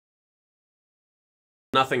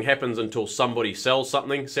Nothing happens until somebody sells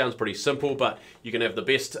something. Sounds pretty simple, but you can have the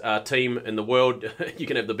best team in the world. You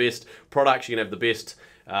can have the best products. You can have the best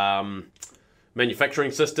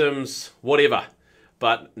manufacturing systems, whatever.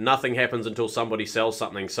 But nothing happens until somebody sells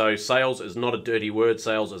something. So sales is not a dirty word.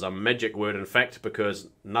 Sales is a magic word, in fact, because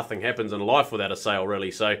nothing happens in life without a sale,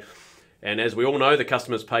 really. And as we all know, the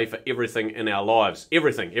customers pay for everything in our lives.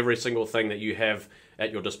 Everything, every single thing that you have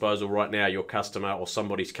at your disposal right now, your customer or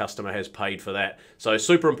somebody's customer has paid for that. So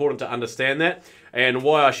super important to understand that. And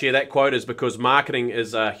why I share that quote is because marketing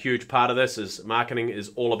is a huge part of this. Marketing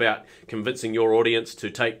is all about convincing your audience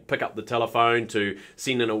to pick up the telephone, to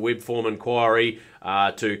send in a web form inquiry,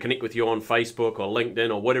 to connect with you on Facebook or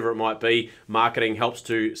LinkedIn or whatever it might be. Marketing helps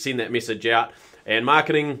to send that message out. And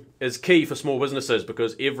marketing is key for small businesses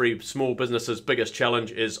because every small business's biggest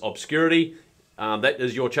challenge is obscurity. That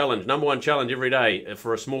is your challenge. Number one challenge every day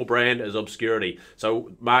for a small brand is obscurity.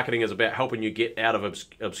 So marketing is about helping you get out of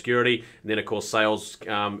obscurity. And then, of course, sales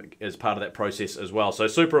is part of that process as well. So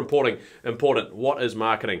super important. What is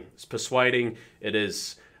marketing? It's persuading. It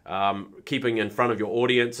is keeping in front of your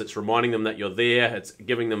audience. It's reminding them that you're there. It's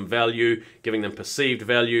giving them value, giving them perceived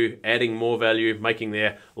value, adding more value, making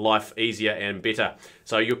their life easier and better.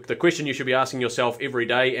 So the question you should be asking yourself every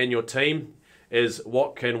day and your team is,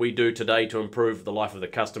 what can we do today to improve the life of the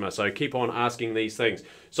customer? So keep on asking these things.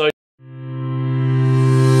 So